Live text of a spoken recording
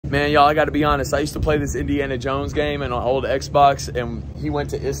Man, y'all, I gotta be honest. I used to play this Indiana Jones game in an old Xbox, and he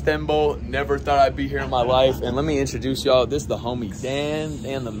went to Istanbul. Never thought I'd be here in my life. And let me introduce y'all. This is the homie Dan,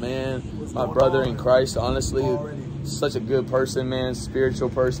 Dan the man, my brother in Christ. Honestly, such a good person, man, spiritual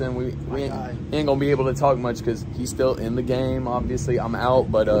person. We ain't gonna be able to talk much because he's still in the game. Obviously, I'm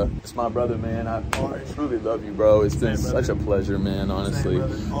out, but it's my brother, man. I truly love you, bro. It's been such a pleasure, man, honestly.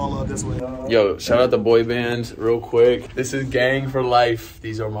 All love this way. Yo, shout out the boy band real quick. This is gang for life.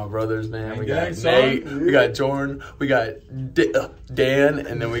 These are my brothers, man. We got Nate, we got Jordan, we got Dan,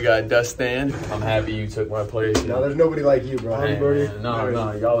 and then we got Dustin. I'm happy you took my place. No, there's nobody like you, bro. Hey,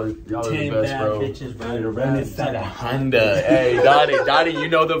 no, y'all are the best, bro. Bitches, Honda. Hey, Dottie, you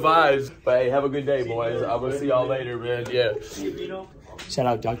know the vibes. But hey, have a good day, boys. I will see y'all later, man. Yeah. Shout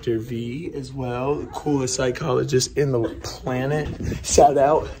out Dr. V as well, the coolest psychologist in the planet. Shout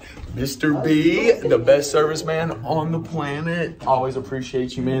out Mr. B, the best serviceman on the planet. Always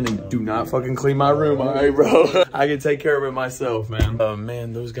appreciate you, man, and do not fucking clean my room, all right, bro? I can take care of it myself, man.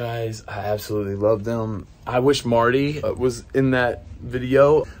 Man, those guys, I absolutely love them. I wish Marty was in that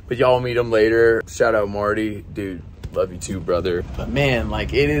video, but y'all meet him later. Shout out Marty, dude. Love you too, brother. But man,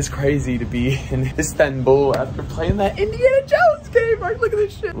 like, it is crazy to be in Istanbul after playing that Indiana Jones game. Like, look at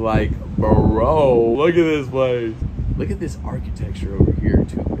this shit. Like, bro, look at this place. Look at this architecture over here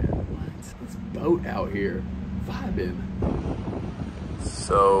too, man. What? This boat out here, vibing.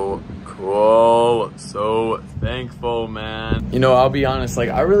 So cool, so thankful, man. You know, I'll be honest, like,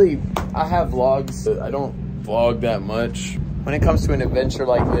 I have vlogs. I don't vlog that much. When it comes to an adventure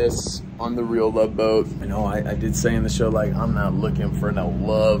like this on the Real Love boat, you know, I did say in the show, like, I'm not looking for no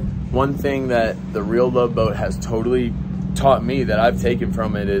love. One thing that the Real Love boat has totally taught me that I've taken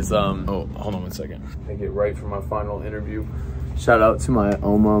from it is, oh, hold on one second. I get right for my final interview. Shout out to my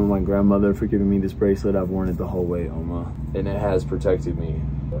Oma, my grandmother, for giving me this bracelet. I've worn it the whole way, Oma. And it has protected me,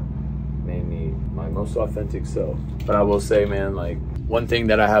 made me my most authentic self. But I will say, man, like, one thing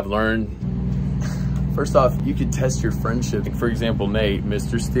that I have learned, first off, you can test your friendship. Like, for example, Nate,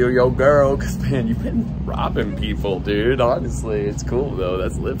 Mr. Steal Your Girl, because, man, you've been robbing people, dude. Honestly, it's cool, though.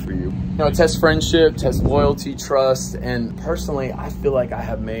 That's lit for you. You know, test friendship, test loyalty, trust, and personally, I feel like I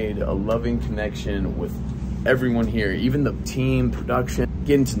have made a loving connection with everyone here, even the team, production,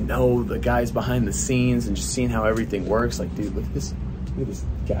 getting to know the guys behind the scenes and just seeing how everything works. Like, dude, look at this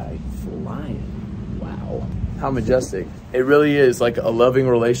guy flying. Wow. How majestic. It really is like a loving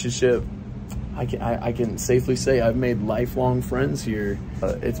relationship. I can safely say I've made lifelong friends here.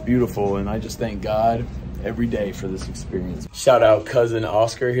 It's beautiful, and I just thank God every day for this experience. Shout out cousin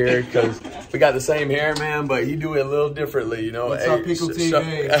Oscar here, because we got the same hair, man, but he do it a little differently, you know. What's up, Pickle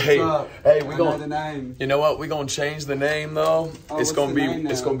TV? Hey, we gonna, you know what? We gonna change the name though. Oh, it's gonna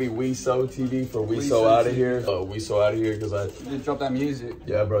be We So TV for We So Out of Here. We So Out of Here, because I just drop that music.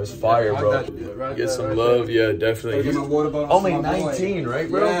 Yeah, bro, it's fire, bro. Get some love, yeah, definitely. He's only 19, right,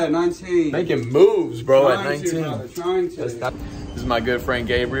 bro? Yeah, 19. Making moves, bro, at 19. Trying to. This is my good friend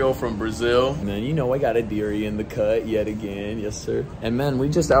Gabriel from Brazil. And then, you know, I got a dearie in the cut yet again. Yes, sir. And man, we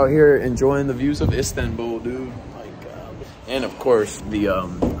just out here enjoying the views of Istanbul, dude. Like, and of course, the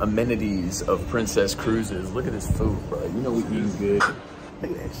amenities of Princess Cruises. Look at this food, bro. You know we eating good.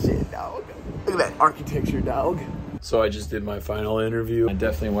 Look at that shit, dog. Look at that architecture, dog. So I just did my final interview. I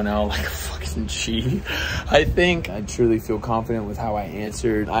definitely went out like a fucking G. I think I truly feel confident with how I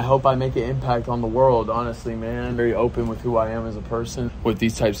answered. I hope I make an impact on the world, honestly, man. Very open with who I am as a person. With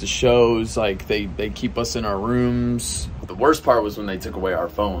these types of shows, like they keep us in our rooms. The worst part was when they took away our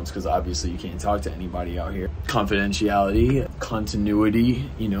phones, because obviously you can't talk to anybody out here. Confidentiality, continuity,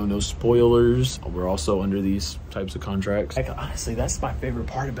 you know, no spoilers. We're also under these types of contracts. Like, honestly, that's my favorite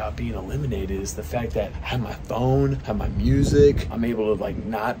part about being eliminated, is the fact that I have my phone, have my music. I'm able to like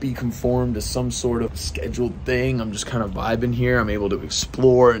not be conformed to some sort of scheduled thing. I'm just kind of vibing here. I'm able to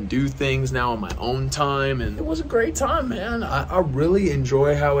explore and do things now on my own time, and it was a great time, man. I really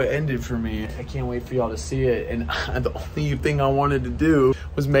enjoy how it ended for me. I can't wait for y'all to see it. And the only thing I wanted to do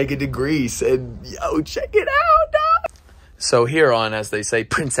was make it to Greece, and yo, check it out, dog. So here on, as they say,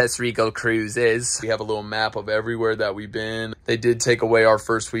 Princess Regal Cruises, we have a little map of everywhere that we've been. They did take away our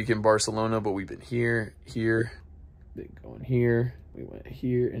first week in Barcelona, but we've been here, been going here, we went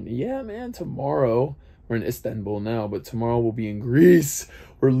here, and yeah, man, tomorrow, we're in Istanbul now, but tomorrow we'll be in Greece.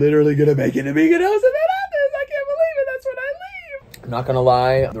 We're literally gonna make it to Mykonos, and then I can't believe it, that's when I leave. I'm not gonna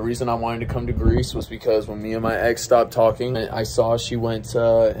lie, the reason I wanted to come to Greece was because when me and my ex stopped talking, I saw she went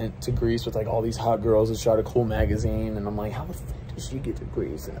to Greece with like all these hot girls that shot a cool magazine, and I'm like, how the fuck Greece, you get to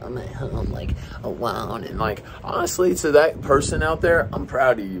Greece, and I'm at home, like, alone. And, like, honestly, to that person out there, I'm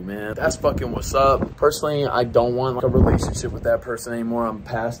proud of you, man. That's fucking what's up. Personally, I don't want like, a relationship with that person anymore. I'm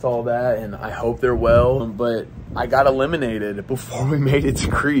past all that, and I hope they're well. But I got eliminated before we made it to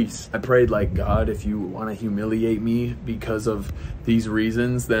Greece. I prayed, like, God, if you want to humiliate me because of these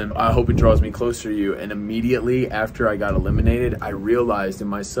reasons, then I hope it draws me closer to you. And immediately after I got eliminated, I realized in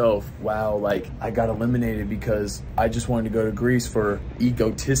myself, wow, like, I got eliminated because I just wanted to go to Greece for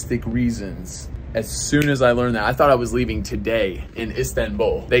egotistic reasons. As soon as I learned that, I thought I was leaving today in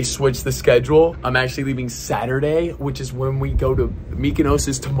Istanbul. They switched the schedule. I'm actually leaving Saturday, which is when we go to Mykonos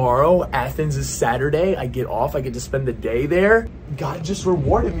is tomorrow. Athens is Saturday. I get off. I get to spend the day there. God just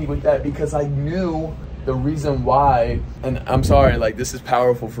rewarded me with that because I knew the reason why, and I'm sorry, like, this is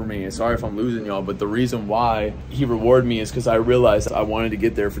powerful for me. Sorry if I'm losing y'all, but the reason why he rewarded me is because I realized I wanted to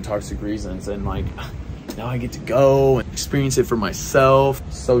get there for toxic reasons. And, like, now I get to go and experience it for myself.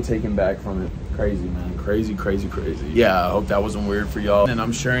 So taken back from it. Crazy, man. Crazy, crazy, crazy. Yeah, I hope that wasn't weird for y'all. And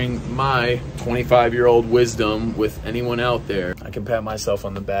I'm sharing my 25-year-old wisdom with anyone out there. I can pat myself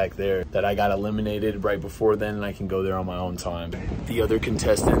on the back there that I got eliminated right before then, and I can go there on my own time. The other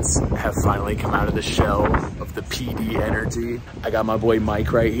contestants have finally come out of the shell of the PD energy. I got my boy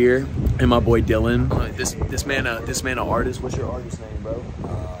Mike right here and my boy Dylan. This man an artist. What's your artist name, bro?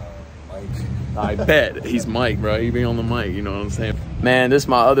 Mike. I bet he's Mike, bro. He be on the mic, you know what I'm saying? Man, this is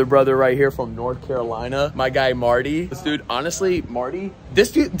my other brother right here from North Carolina. My guy, Marty. This dude, honestly, Marty,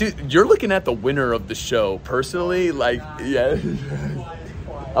 this dude, you're looking at the winner of the show. Personally, like, yeah.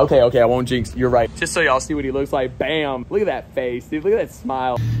 Okay, I won't jinx. You're right. Just so y'all see what he looks like. Bam. Look at that face, dude. Look at that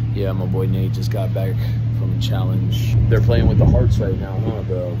smile. Yeah, my boy Nate just got back from a challenge. They're playing with the hearts right now, huh,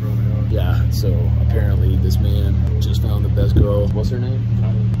 bro? Yeah, so apparently this man just found the best girl. What's her name?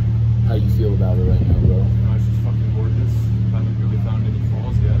 How you feel about it right now, bro? No, she's fucking gorgeous. I haven't really found any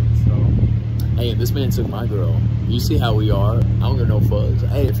flaws yet, so. Hey, this man took my girl. You see how we are. I don't get no fucks.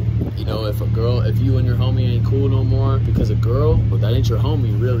 Hey, if you and your homie ain't cool no more because a girl, well, that ain't your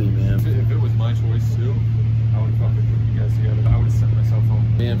homie, really, man. If it was my choice too, I would probably put you guys together. I would have sent myself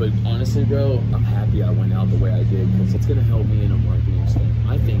home. Man, but honestly, bro, I'm happy I went out the way I did because it's gonna help me in a marketing stand.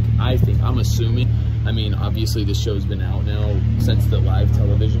 I'm assuming. I mean, obviously this show's been out now since the live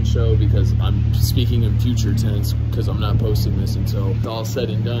television show because I'm speaking in future tense because I'm not posting this until it's all said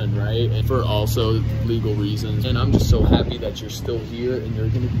and done, right? And for also legal reasons. And I'm just so happy that you're still here and you're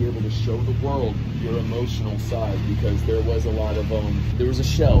going to be able to show the world your emotional side because there was a lot of, there was a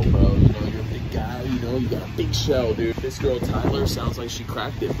shell, bro. You know, you're a big guy, you know, you got a big shell, dude. This girl, Tyler, sounds like she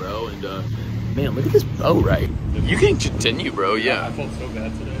cracked it, bro. And, man, look at this bow, right? You can continue, bro, yeah. I felt so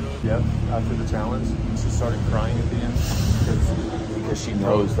bad today, though. Yep, after the challenge, she started crying at the end Because she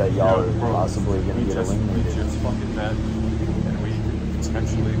knows that y'all are possibly going to get eliminated. We just fucking met, and we could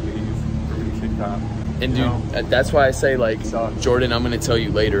potentially leave or be kicked out. And dude, that's why I say, like, Jordan, I'm going to tell you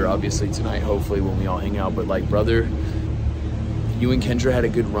later, obviously tonight, hopefully when we all hang out, but like, brother, you and Kendra had a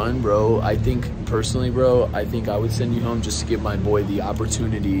good run, bro. I think, personally, bro, I think I would send you home just to give my boy the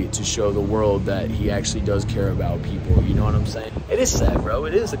opportunity to show the world that he actually does care about people. You know what I'm saying? It is sad, bro.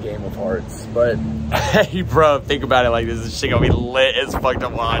 It is a game of hearts. But, hey, bro, think about it like this. This shit gonna be lit as fuck to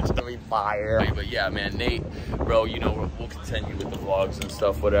watch. It's gonna be fire. But, yeah, man, Nate, bro, you know, we'll continue with the vlogs and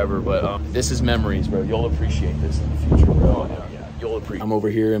stuff, whatever. But this is memories, bro. You'll appreciate this in the future, bro. Yeah. You'll appreciate. I'm over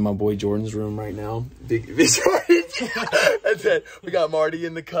here in my boy Jordan's room right now. Big Jordan. That's it. We got Marty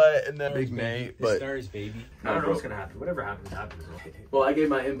in the cut and then Big Nate. But stars, baby. I don't know what's gonna happen. Whatever happens, happens. Well, I gave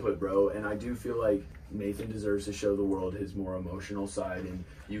my input, bro, and I do feel like Nathan deserves to show the world his more emotional side, and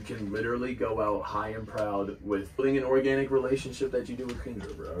you can literally go out high and proud with building an organic relationship that you do with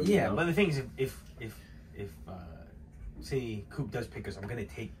Kendra, bro. Yeah, know? But the thing is, if say Coop does pick us, I'm gonna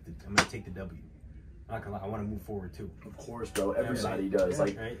take the W. I'm not gonna lie, I want to move forward too. Of course, bro. Everybody does. Yeah,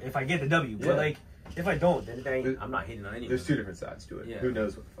 like, right? If I get the W, but like, if I don't, then I'm not hitting on anyone. There's two different sides to it. Yeah. Who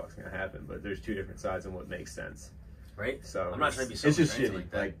knows what the fuck's gonna happen? But there's two different sides on what makes sense. Right. So I'm not trying to be. It's just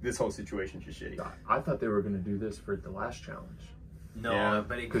shitty. Like this whole situation's just shitty. I thought they were gonna do this for the last challenge. No, yeah.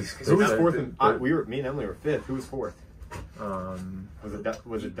 but who was fourth? And me and Emily were fifth. Who was fourth? Was it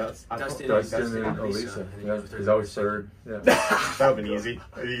Dustin and Elisa? Yeah, because I was third. Yeah, that would've been easy.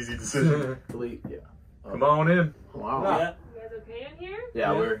 An easy decision. Yeah. Come on in. Wow. Yeah. You guys okay in here?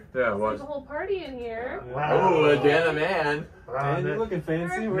 Yeah, we're. Yeah, There's a whole party in here. Oh, Diana, man. Man, you're looking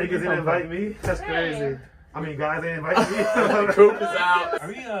fancy. Where Niggas gonna invite me? That's crazy. I mean, guys, they invited me. Coop is out. Are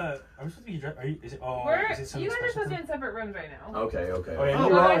we supposed to be dressed? Are you, is it, oh, We're, is it something you guys are special? supposed to be in separate rooms right now. Okay, okay. Oh, yeah, Oh,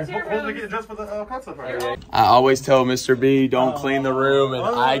 you well, are. hopefully get dressed for the concert party. I always tell Mr. B, don't clean the room, and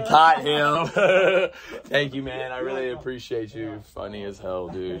I caught him. Thank you, man. I really appreciate you. Funny as hell,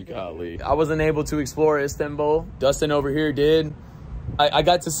 dude. Golly. I wasn't able to explore Istanbul. Dustin over here did. I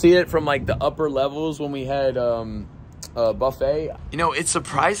got to see it from like the upper levels when we had buffet. You know, it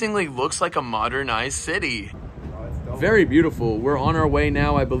surprisingly looks like a modernized city. Very beautiful. We're on our way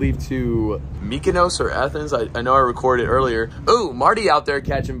now, I believe, to Mykonos or Athens. I know I recorded earlier. Ooh, Marty out there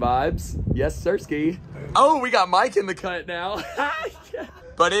catching vibes. Yes, Sirski. Oh, we got Mike in the cut now.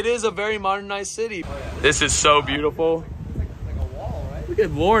 But it is a very modernized city. This is so beautiful. Like a wall, right? Look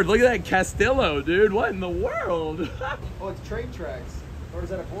at Lord, look at that Castillo, dude. What in the world? Oh, it's train tracks. Or is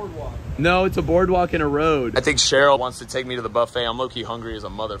that a boardwalk? No, it's a boardwalk and a road. I think Cheryl wants to take me to the buffet. I'm low-key hungry as a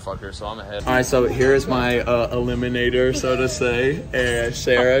motherfucker, so I'm ahead. All right, so here's my eliminator, so to say.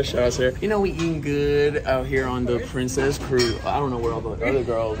 Sarah, shout out Sarah. You know, we eating good out here on the Princess Cruise. I don't know where all the other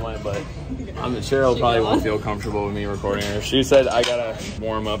girls went, but Cheryl probably won't feel comfortable with me recording her. She said I gotta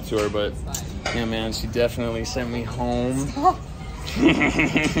warm up to her, but yeah, man, she definitely sent me home.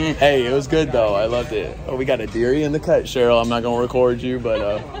 Hey, it was good though. I loved it. Oh, we got a dearie in the cut, Cheryl. I'm not gonna record you,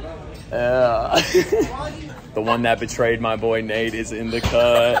 but the one that betrayed my boy Nate is in the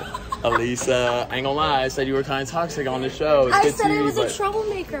cut. Elisa, I ain't gonna lie, I said you were kind of toxic on the show. It's I good said to I you, was but a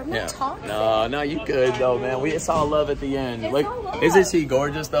troublemaker. I'm not toxic. No, you good though, man. We saw love at the end. It's Like, all love. isn't she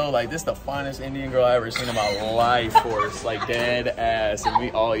gorgeous though? Like, this is the finest Indian girl I ever seen in my life, horse. Like, dead ass, and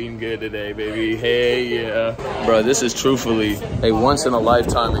we all eating good today, baby. Hey, yeah, bro. This is truthfully a once in a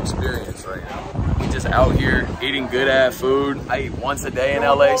lifetime experience right now. We just out here eating good ass food. I eat once a day in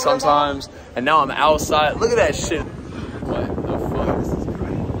LA sometimes, and now I'm outside. Look at that shit. What the fuck? This is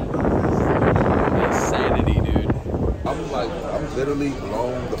insanity, dude. I'm literally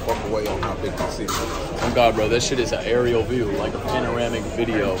blown the fuck away on how big this city is. Oh God, bro, this shit is an aerial view, like a panoramic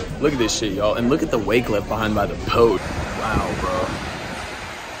video. Look at this shit, y'all. And look at the wake left behind by the boat. Wow, bro.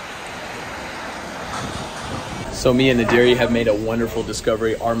 So me and the dairy have made a wonderful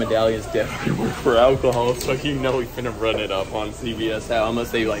discovery. Our medallions definitely work for alcohol, so you know we finna run it up on CBS How,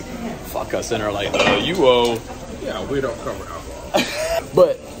 unless they like fuck us and are like, you owe. Yeah, we don't cover alcohol.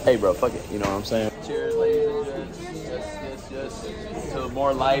 But hey, bro, fuck it. You know what I'm saying? Cheers, ladies and gents. Yes. To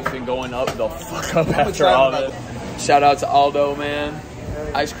more life and going up the fuck up after all this. Shout out to Aldo, man.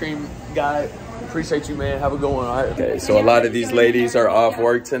 Ice cream guy. Appreciate you, man. Have a good one. All right. Okay, so a lot of these ladies are off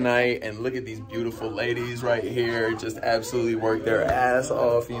work tonight, and look at these beautiful ladies right here. Just absolutely work their ass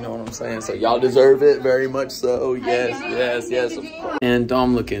off. You know what I'm saying? So y'all deserve it very much so. Yes. And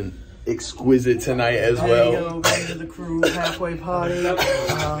Dom looking exquisite tonight as well. Hey, yo, welcome to the crew halfway party.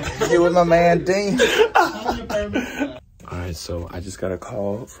 Here with my man Dean. All right, so I just got a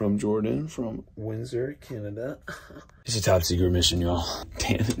call from Jordan from Windsor, Canada. It's a top secret mission, y'all.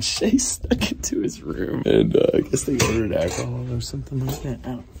 Dan and Shay stuck into his room, and I guess they ordered alcohol or something like that.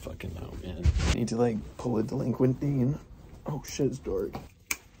 I don't fucking know, man. I need to like pull a delinquent Dean. Oh shit, it's dark.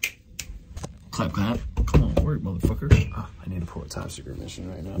 Clap, clap. Come on, work, motherfucker. Oh, I need to pull a top secret mission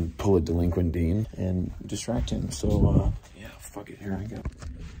right now. Pull a delinquent Dean and distract him. So, yeah, fuck it. Here I go.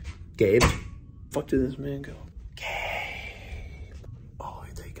 Gabe, fuck did this man go? Gabe. Oh,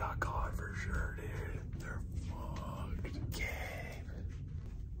 they got caught for sure, dude. They're fucked. Gabe.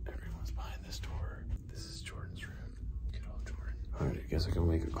 Everyone's behind this door. This is Jordan's room. Good old Jordan. All right, I guess I can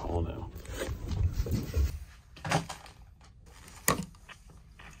make a call now.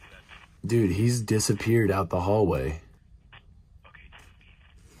 Dude, he's disappeared out the hallway.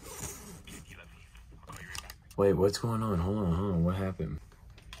 Wait, what's going on? Hold on. What happened?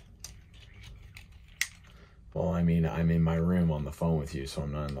 Well, I mean, I'm in my room on the phone with you, so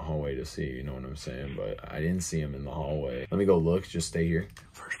I'm not in the hallway to see, you know what I'm saying? But I didn't see him in the hallway. Let me go look, just stay here.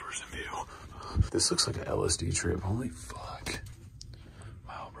 First person view. This looks like an LSD trip. Holy fuck.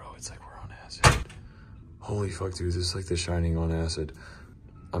 Wow, bro, it's like we're on acid. Holy fuck, dude, this is like The Shining on acid.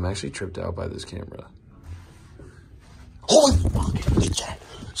 I'm actually tripped out by this camera. Holy fuck,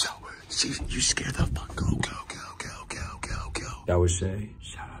 you scared the fuck. Go. That was Shay.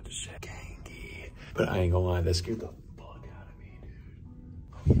 Shout out to Shay. Gangy. But I ain't gonna lie, that scared the fuck out of me, dude.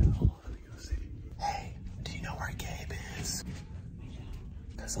 Oh yeah, hold on, let me go see. Hey, do you know where Gabe is?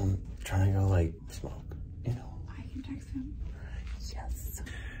 Cause I'm trying to go like smoke, you know. I can text him. Yes.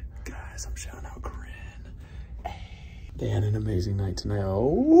 Guys, I'm shouting out Corinne. Hey. They had an amazing night tonight.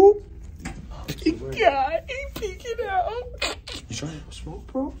 Oh. God, he peeking out. You trying to smoke,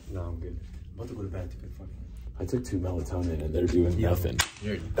 bro? No, I'm good. I'm about to go to bed. I took 2 melatonin and they're doing nothing.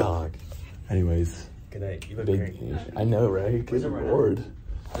 Dog. Anyways, Good night. You look Big, great. I know, right? Good lord.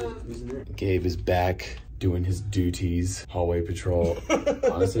 Gabe is back doing his duties, hallway patrol.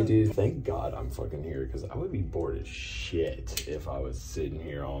 Honestly, dude, thank God I'm fucking here because I would be bored as shit if I was sitting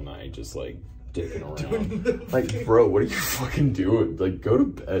here all night just like dicking around. Like, bro, what are you fucking doing? Like, go to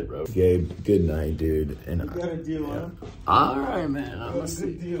bed, bro. Gabe, good night, dude. And Got a deal, huh? all right, man. I'm That was a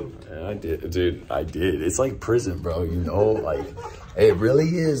good deal. Yeah, I did, dude. I did. It's like prison, bro. You know, like it really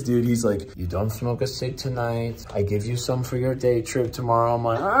is, dude. He's like, you don't smoke a cig tonight. I give you some for your day trip tomorrow. I'm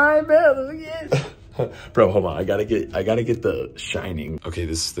like, all right, man. Let's get it. Bro, hold on. I gotta get the Shining. Okay,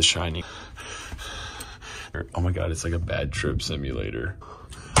 this is the Shining. Oh my God, it's like a bad trip simulator.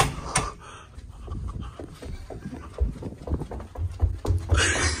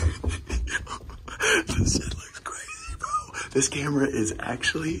 This shit looks crazy, bro. This camera is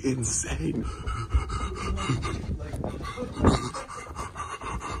actually insane.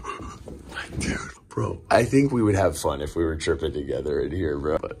 Dude, bro, I think we would have fun if we were tripping together in here,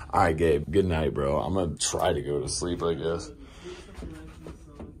 bro. But, all right, Gabe, good night, bro. I'm gonna try to go to sleep, I guess.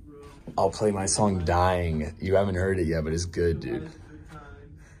 I'll play my song Dying. You haven't heard it yet, but it's good, dude.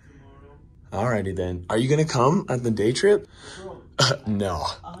 Alrighty then. Are you gonna come at the day trip? No.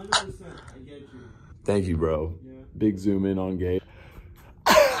 100%. I get you. Thank you, bro. Big zoom in on Gabe.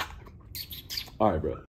 All right, bro.